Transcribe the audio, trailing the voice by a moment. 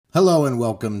Hello and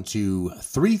welcome to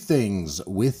Three Things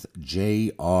with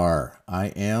JR.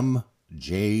 I am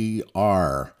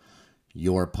JR,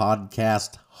 your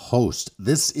podcast host.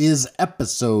 This is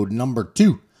episode number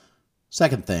 2.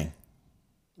 Second thing.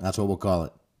 That's what we'll call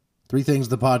it. Three Things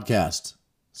the podcast.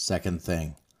 Second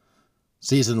thing.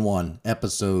 Season 1,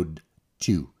 episode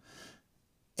 2.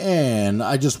 And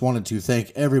I just wanted to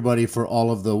thank everybody for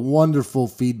all of the wonderful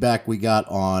feedback we got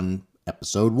on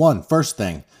episode 1. First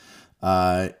thing.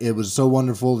 It was so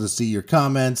wonderful to see your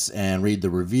comments and read the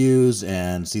reviews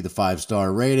and see the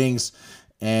 5-star ratings.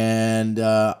 And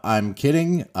I'm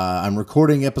kidding. I'm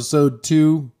recording episode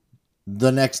 2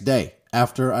 the next day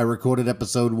after I recorded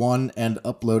episode 1 and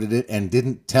uploaded it and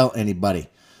didn't tell anybody.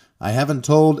 I haven't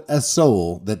told a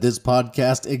soul that this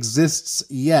podcast exists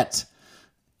yet.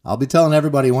 I'll be telling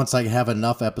everybody once I have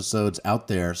enough episodes out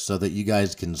there so that you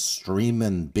guys can stream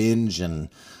and binge and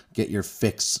get your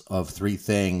fix of Three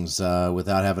Things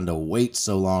without having to wait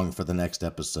so long for the next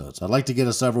episode. So I'd like to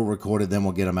get several recorded, then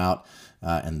we'll get them out,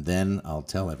 and then I'll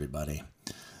tell everybody.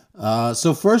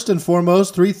 So first and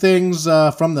foremost, Three Things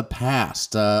from the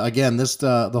past. Again,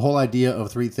 the whole idea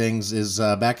of Three Things is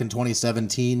back in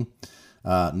 2017.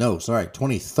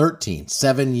 2013,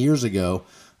 7 years ago.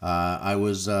 I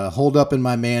was holed up in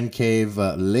my man cave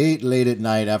late at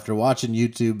night after watching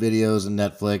YouTube videos and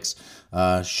Netflix.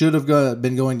 Should have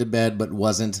been going to bed, but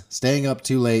wasn't. Staying up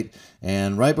too late.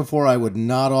 And right before I would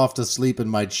nod off to sleep in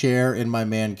my chair in my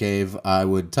man cave, I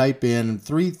would type in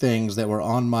 3 things that were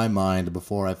on my mind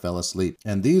before I fell asleep.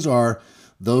 And these are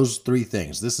those 3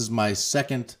 things. This is my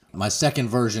second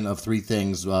version of 3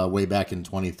 things way back in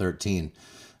 2013.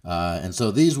 And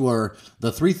so these were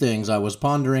the 3 things I was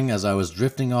pondering as I was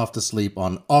drifting off to sleep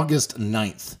on August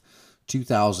 9th,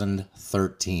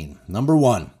 2013. Number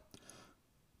 1,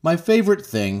 my favorite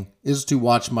thing is to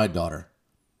watch my daughter.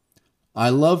 I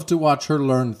love to watch her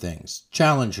learn things,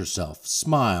 challenge herself,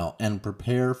 smile, and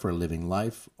prepare for living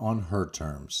life on her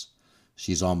terms.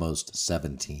 She's almost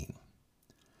 17.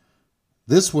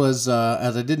 This was,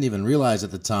 as I didn't even realize at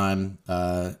the time,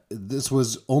 this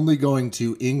was only going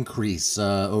to increase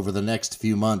over the next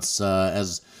few months.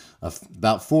 As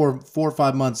about 4 or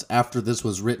 5 months after this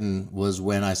was written was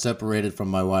when I separated from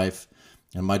my wife,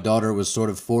 and my daughter was sort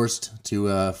of forced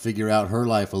to figure out her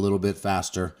life a little bit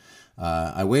faster.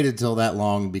 I waited till that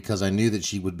long because I knew that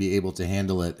she would be able to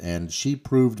handle it, and she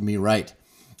proved me right.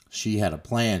 She had a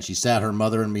plan. She sat her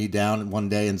mother and me down one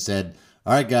day and said,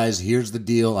 "All right, guys, here's the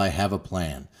deal. I have a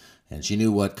plan." And she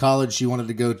knew what college she wanted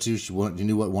to go to. She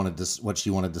knew what she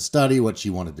wanted to study, what she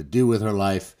wanted to do with her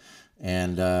life,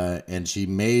 and she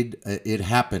made it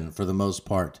happen for the most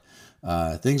part.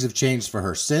 Things have changed for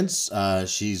her since.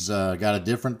 She's got a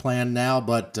different plan now,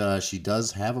 but she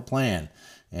does have a plan,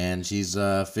 and she's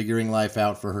figuring life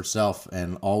out for herself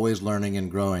and always learning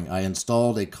and growing. I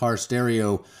installed a car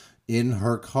stereo in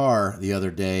her car the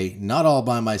other day, not all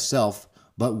by myself,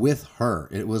 but with her.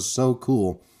 It was so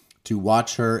cool to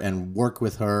watch her and work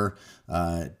with her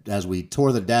as we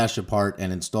tore the dash apart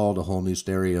and installed a whole new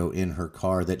stereo in her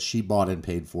car that she bought and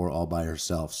paid for all by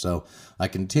herself. So I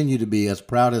continue to be as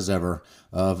proud as ever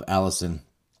of Allison.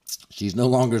 She's no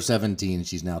longer 17.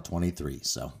 She's now 23.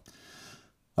 So,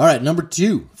 all right, number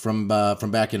 2 from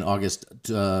back in August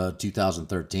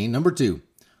 2013. Number 2.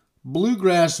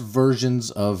 Bluegrass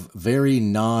versions of very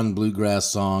non-bluegrass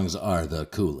songs are the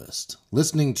coolest.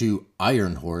 Listening to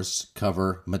Iron Horse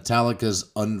cover Metallica's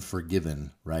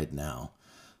Unforgiven right now.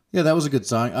 Yeah, that was a good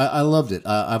song. I loved it.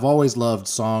 I've always loved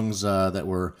songs that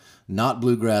were not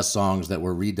bluegrass songs that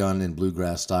were redone in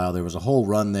bluegrass style. There was a whole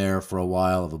run there for a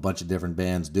while of a bunch of different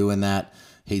bands doing that.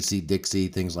 Hasty Dixie,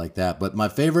 things like that. But my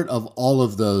favorite of all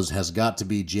of those has got to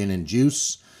be Gin and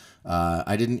Juice.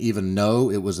 I didn't even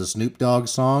know it was a Snoop Dogg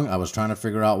song. I was trying to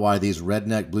figure out why these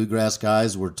redneck bluegrass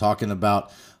guys were talking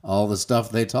about all the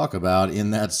stuff they talk about in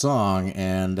that song.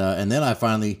 And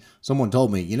then someone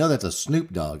told me, that's a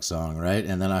Snoop Dogg song, right?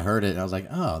 And then I heard it and I was like,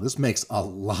 oh, this makes a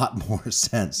lot more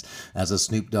sense as a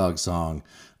Snoop Dogg song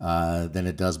than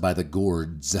it does by the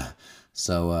Gourds.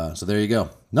 So there you go.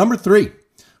 Number 3.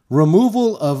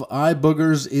 Removal of eye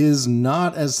boogers is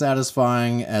not as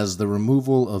satisfying as the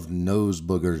removal of nose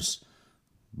boogers,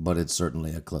 but it's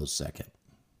certainly a close second.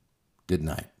 Good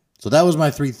night. So that was my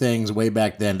 3 things way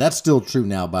back then. That's still true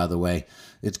now, by the way.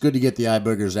 It's good to get the eye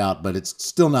boogers out, but it's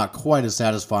still not quite as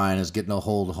satisfying as getting a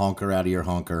whole honker out of your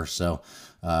honker. So,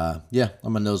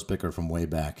 I'm a nose picker from way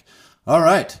back. All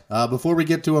right, before we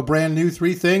get to a brand new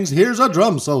 3 things, here's a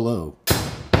drum solo.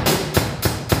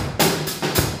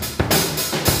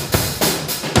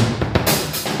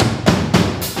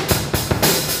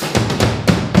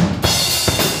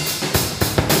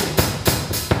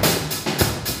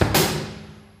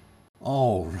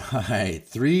 All right.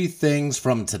 3 things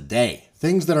from today.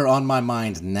 Things that are on my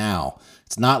mind now.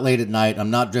 It's not late at night.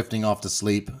 I'm not drifting off to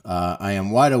sleep. I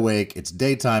am wide awake. It's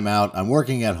daytime out. I'm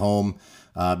working at home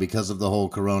because of the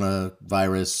whole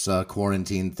coronavirus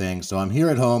quarantine thing. So I'm here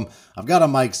at home. I've got a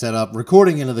mic set up,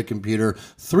 recording into the computer.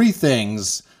 3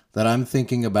 things that I'm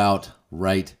thinking about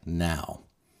right now.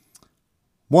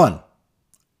 1,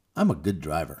 I'm a good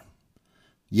driver.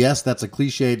 Yes, that's a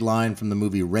cliched line from the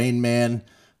movie Rain Man.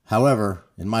 However,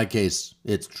 in my case,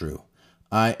 it's true.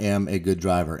 I am a good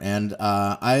driver, and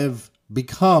I have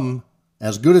become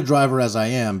as good a driver as I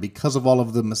am because of all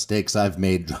of the mistakes I've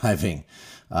made driving.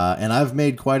 And I've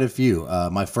made quite a few.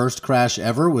 My first crash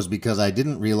ever was because I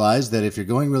didn't realize that if you're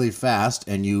going really fast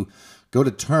and you go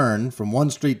to turn from one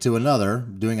street to another,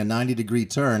 doing a 90-degree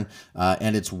turn,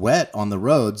 and it's wet on the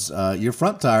roads, your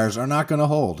front tires are not going to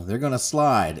hold. They're going to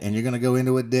slide, and you're going to go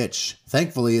into a ditch.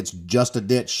 Thankfully, it's just a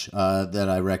ditch that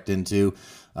I wrecked into.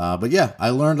 But yeah,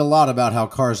 I learned a lot about how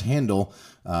cars handle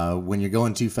when you're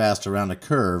going too fast around a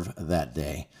curve that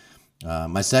day.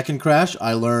 My second crash,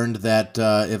 I learned that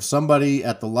if somebody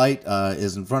at the light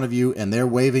is in front of you and they're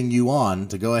waving you on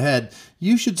to go ahead,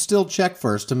 you should still check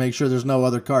first to make sure there's no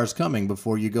other cars coming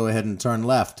before you go ahead and turn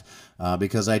left.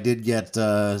 Because I did get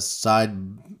side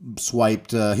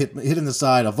swiped, hit in the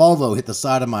side. A Volvo hit the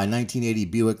side of my 1980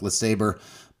 Buick LeSabre,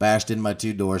 bashed in my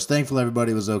 2 doors. Thankfully,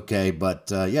 everybody was okay.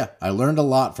 But yeah, I learned a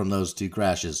lot from those 2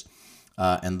 crashes.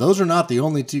 And those are not the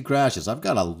only 2 crashes. I've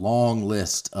got a long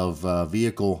list of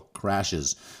vehicle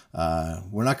crashes.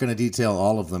 We're not going to detail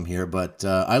all of them here, but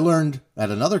I learned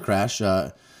at another crash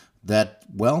that,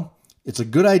 well, it's a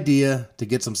good idea to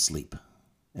get some sleep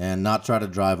and not try to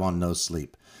drive on no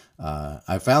sleep.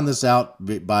 I found this out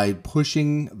by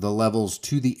pushing the levels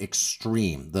to the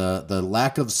extreme. The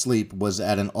lack of sleep was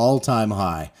at an all-time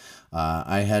high.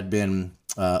 I had been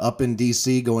up in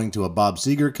D.C. going to a Bob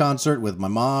Seger concert with my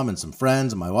mom and some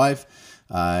friends and my wife.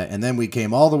 And then we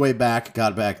came all the way back,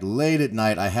 got back late at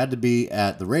night. I had to be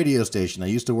at the radio station. I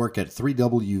used to work at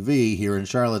 3WV here in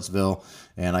Charlottesville,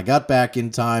 and I got back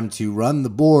in time to run the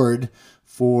board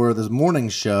for the morning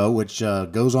show, which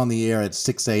goes on the air at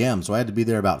 6 a.m. So I had to be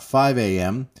there about 5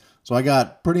 a.m. So I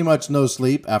got pretty much no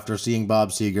sleep after seeing Bob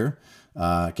Seger.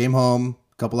 Came home,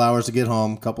 a couple hours to get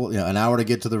home, an hour to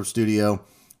get to the studio.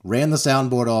 Ran the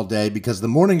soundboard all day because the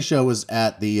morning show was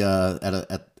at the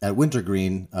at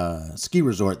Wintergreen ski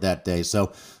resort that day.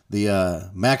 So the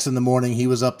Max in the morning, he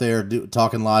was up there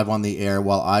talking live on the air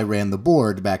while I ran the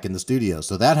board back in the studio.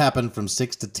 So that happened from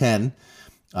 6 to 10.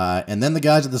 And then the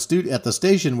guys at the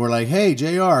station were like, "Hey,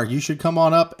 JR, you should come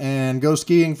on up and go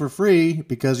skiing for free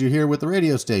because you're here with the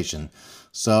radio station."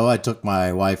 So I took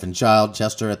my wife and child,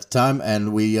 Chester at the time,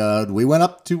 and we went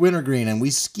up to Wintergreen and we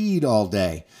skied all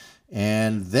day.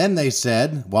 And then they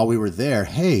said, while we were there,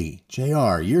 "Hey,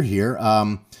 JR, you're here.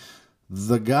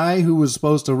 The guy who was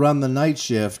supposed to run the night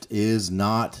shift is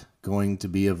not going to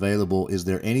be available. Is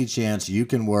there any chance you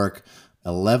can work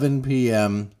 11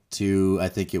 p.m. to, I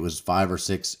think it was 5 or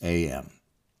 6 a.m.?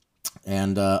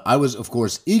 And I was, of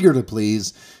course, eager to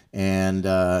please and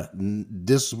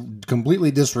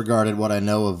completely disregarded what I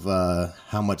know of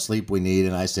how much sleep we need.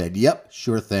 And I said, "Yep,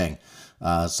 sure thing."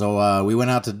 So we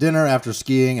went out to dinner after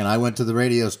skiing, and I went to the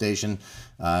radio station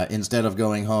instead of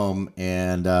going home,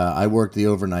 and I worked the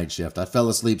overnight shift. I fell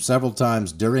asleep several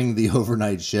times during the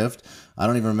overnight shift. I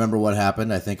don't even remember what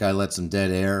happened. I think I let some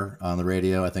dead air on the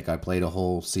radio. I think I played a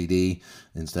whole CD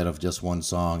instead of just one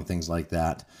song, things like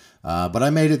that. But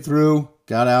I made it through,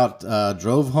 got out,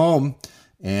 drove home,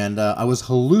 and I was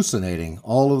hallucinating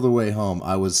all of the way home.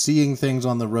 I was seeing things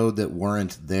on the road that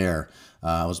weren't there.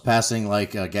 I was passing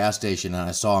like a gas station and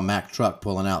I saw a Mack truck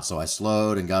pulling out. So I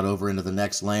slowed and got over into the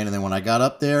next lane. And then when I got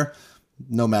up there,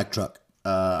 no Mack truck.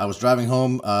 I was driving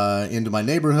home into my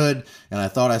neighborhood and I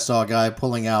thought I saw a guy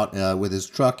pulling out with his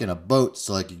truck in a boat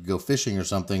so like he could go fishing or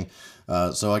something.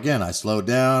 So again, I slowed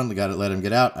down, let him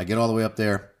get out. I get all the way up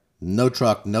there. No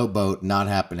truck, no boat, not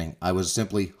happening. I was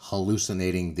simply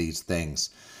hallucinating these things.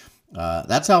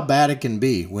 That's how bad it can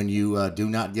be when you do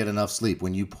not get enough sleep,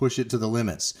 when you push it to the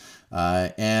limits.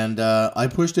 And I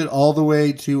pushed it all the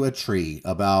way to a tree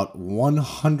about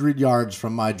 100 yards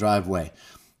from my driveway.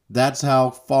 That's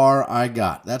how far I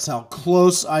got. That's how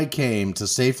close I came to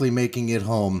safely making it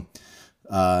home.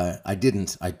 I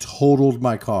didn't. I totaled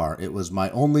my car. It was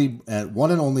my only,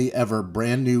 one and only ever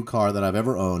brand new car that I've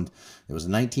ever owned. It was a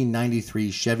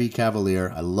 1993 Chevy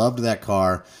Cavalier. I loved that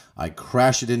car. I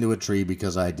crashed it into a tree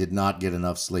because I did not get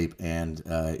enough sleep, and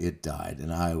it died.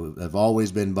 And I have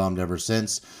always been bummed ever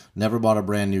since. Never bought a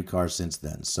brand new car since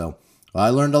then. So I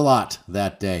learned a lot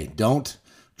that day. Don't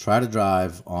try to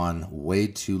drive on way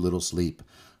too little sleep.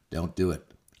 Don't do it.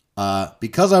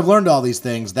 Because I've learned all these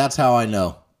things, that's how I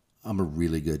know I'm a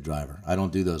really good driver. I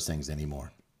don't do those things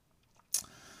anymore.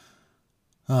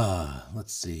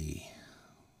 Let's see.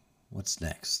 What's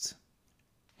next?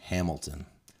 Hamilton.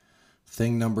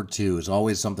 Thing number 2 is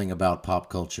always something about pop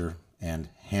culture, and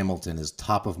Hamilton is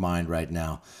top of mind right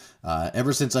now.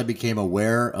 Ever since I became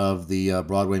aware of the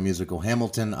Broadway musical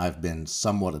Hamilton, I've been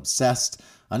somewhat obsessed.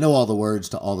 I know all the words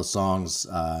to all the songs,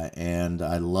 and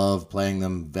I love playing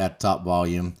them at top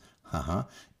volume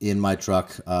in my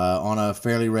truck on a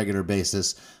fairly regular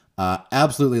basis.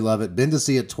 Absolutely love it. Been to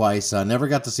see it twice. Never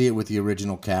got to see it with the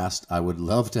original cast. I would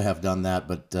love to have done that,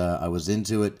 but I was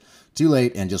into it too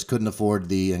late and just couldn't afford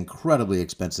the incredibly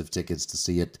expensive tickets to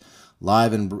see it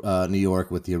live in New York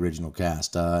with the original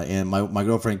cast. And my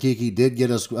girlfriend Kiki did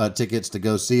get us tickets to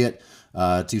go see it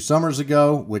 2 summers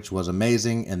ago, which was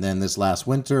amazing. And then this last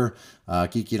winter,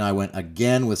 Kiki and I went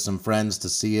again with some friends to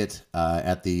see it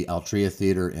at the Altria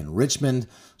Theater in Richmond.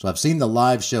 So I've seen the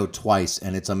live show twice,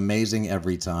 and it's amazing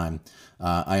every time.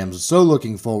 I am so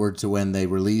looking forward to when they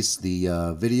release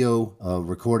the video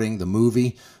recording, the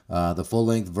movie, the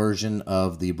full-length version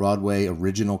of the Broadway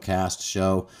original cast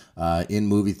show in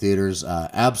movie theaters.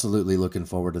 Absolutely looking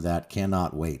forward to that.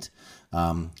 Cannot wait.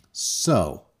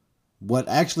 So what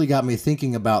actually got me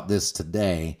thinking about this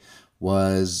today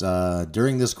was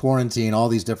during this quarantine, all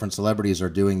these different celebrities are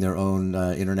doing their own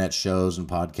internet shows and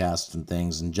podcasts and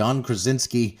things. And John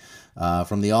Krasinski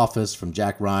from The Office, from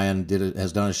Jack Ryan,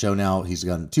 has done a show now. He's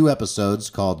done 2 episodes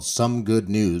called Some Good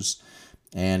News.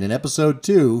 And in episode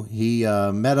 2, he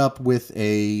met up with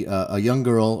a young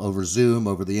girl over Zoom,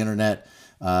 over the internet,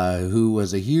 who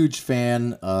was a huge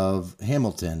fan of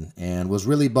Hamilton and was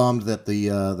really bummed that the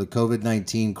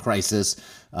COVID-19 crisis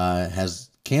has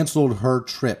canceled her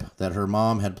trip that her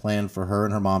mom had planned for her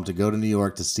and her mom to go to New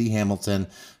York to see Hamilton.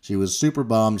 She was super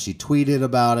bummed. She tweeted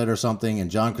about it or something,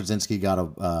 and John Krasinski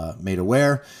got made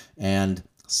aware, and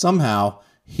somehow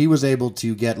he was able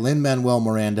to get Lin-Manuel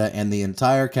Miranda and the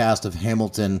entire cast of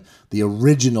Hamilton, the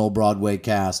original Broadway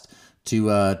cast,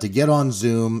 to get on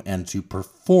Zoom and to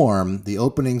perform the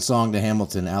opening song to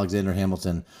Hamilton, Alexander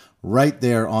Hamilton, right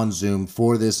there on Zoom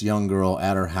for this young girl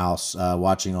at her house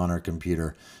watching on her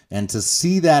computer. And to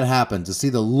see that happen, to see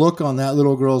the look on that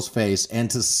little girl's face,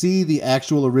 and to see the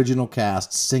actual original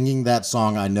cast singing that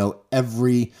song I know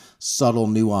every subtle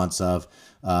nuance of,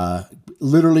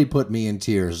 literally put me in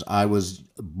tears. I was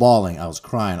bawling. I was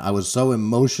crying. I was so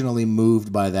emotionally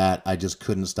moved by that. I just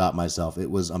couldn't stop myself.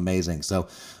 It was amazing. So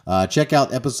check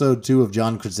out episode 2 of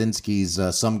John Krasinski's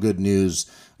Some Good News.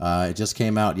 It just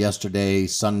came out yesterday,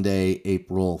 Sunday,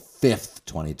 April 5th,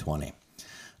 2020.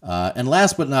 And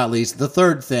last but not least, the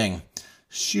third thing,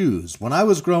 shoes. When I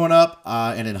was growing up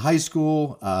and in high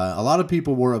school, a lot of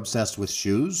people were obsessed with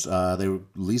shoes. They at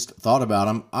least thought about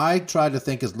them. I tried to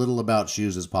think as little about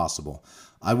shoes as possible.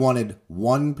 I wanted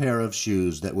one pair of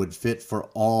shoes that would fit for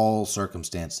all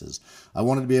circumstances. I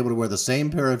wanted to be able to wear the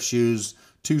same pair of shoes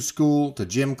to school, to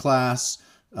gym class,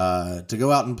 to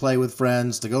go out and play with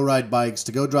friends, to go ride bikes,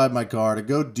 to go drive my car, to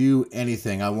go do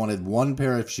anything. I wanted one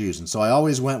pair of shoes. And so I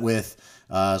always went with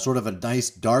sort of a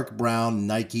nice dark brown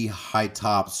Nike high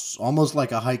tops, almost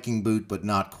like a hiking boot, but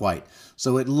not quite.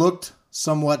 So it looked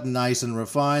somewhat nice and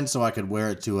refined, so I could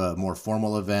wear it to a more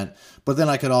formal event, but then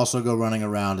I could also go running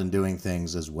around and doing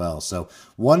things as well. So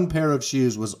one pair of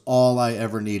shoes was all I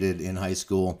ever needed in high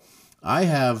school. I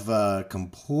have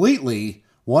completely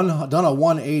done a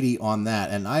 180 on that,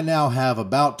 and I now have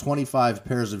about 25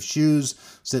 pairs of shoes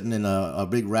sitting in a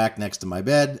big rack next to my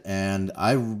bed, and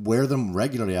I wear them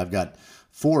regularly. I've got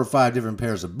 4 or 5 different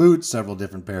pairs of boots, several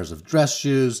different pairs of dress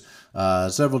shoes,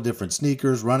 several different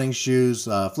sneakers, running shoes,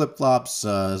 flip-flops,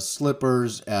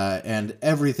 slippers, and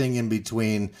everything in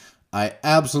between. I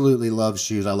absolutely love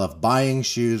shoes. I love buying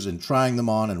shoes and trying them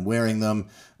on and wearing them,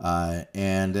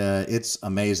 and it's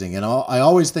amazing. And I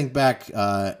always think back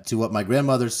to what my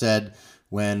grandmother said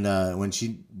when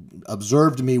she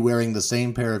observed me wearing the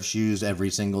same pair of shoes every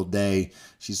single day.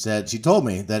 She told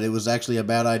me that it was actually a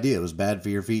bad idea. It was bad for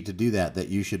your feet to do that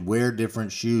you should wear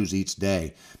different shoes each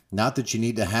day. Not that you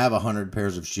need to have 100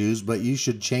 pairs of shoes, but you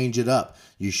should change it up.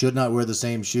 You should not wear the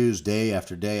same shoes day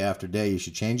after day after day. You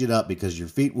should change it up because your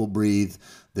feet will breathe.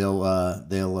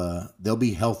 They'll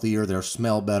be healthier. They'll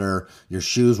smell better. Your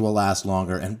shoes will last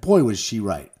longer. And boy, was she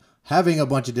right. Having a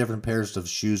bunch of different pairs of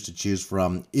shoes to choose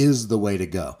from is the way to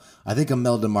go. I think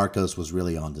Imelda Marcos was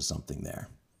really onto something there.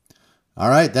 All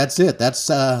right, that's it. That's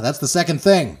the second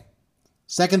thing.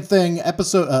 Second thing,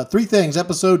 episode 3 things,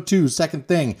 episode 2, second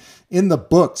thing in the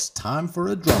books. Time for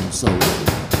a drum solo.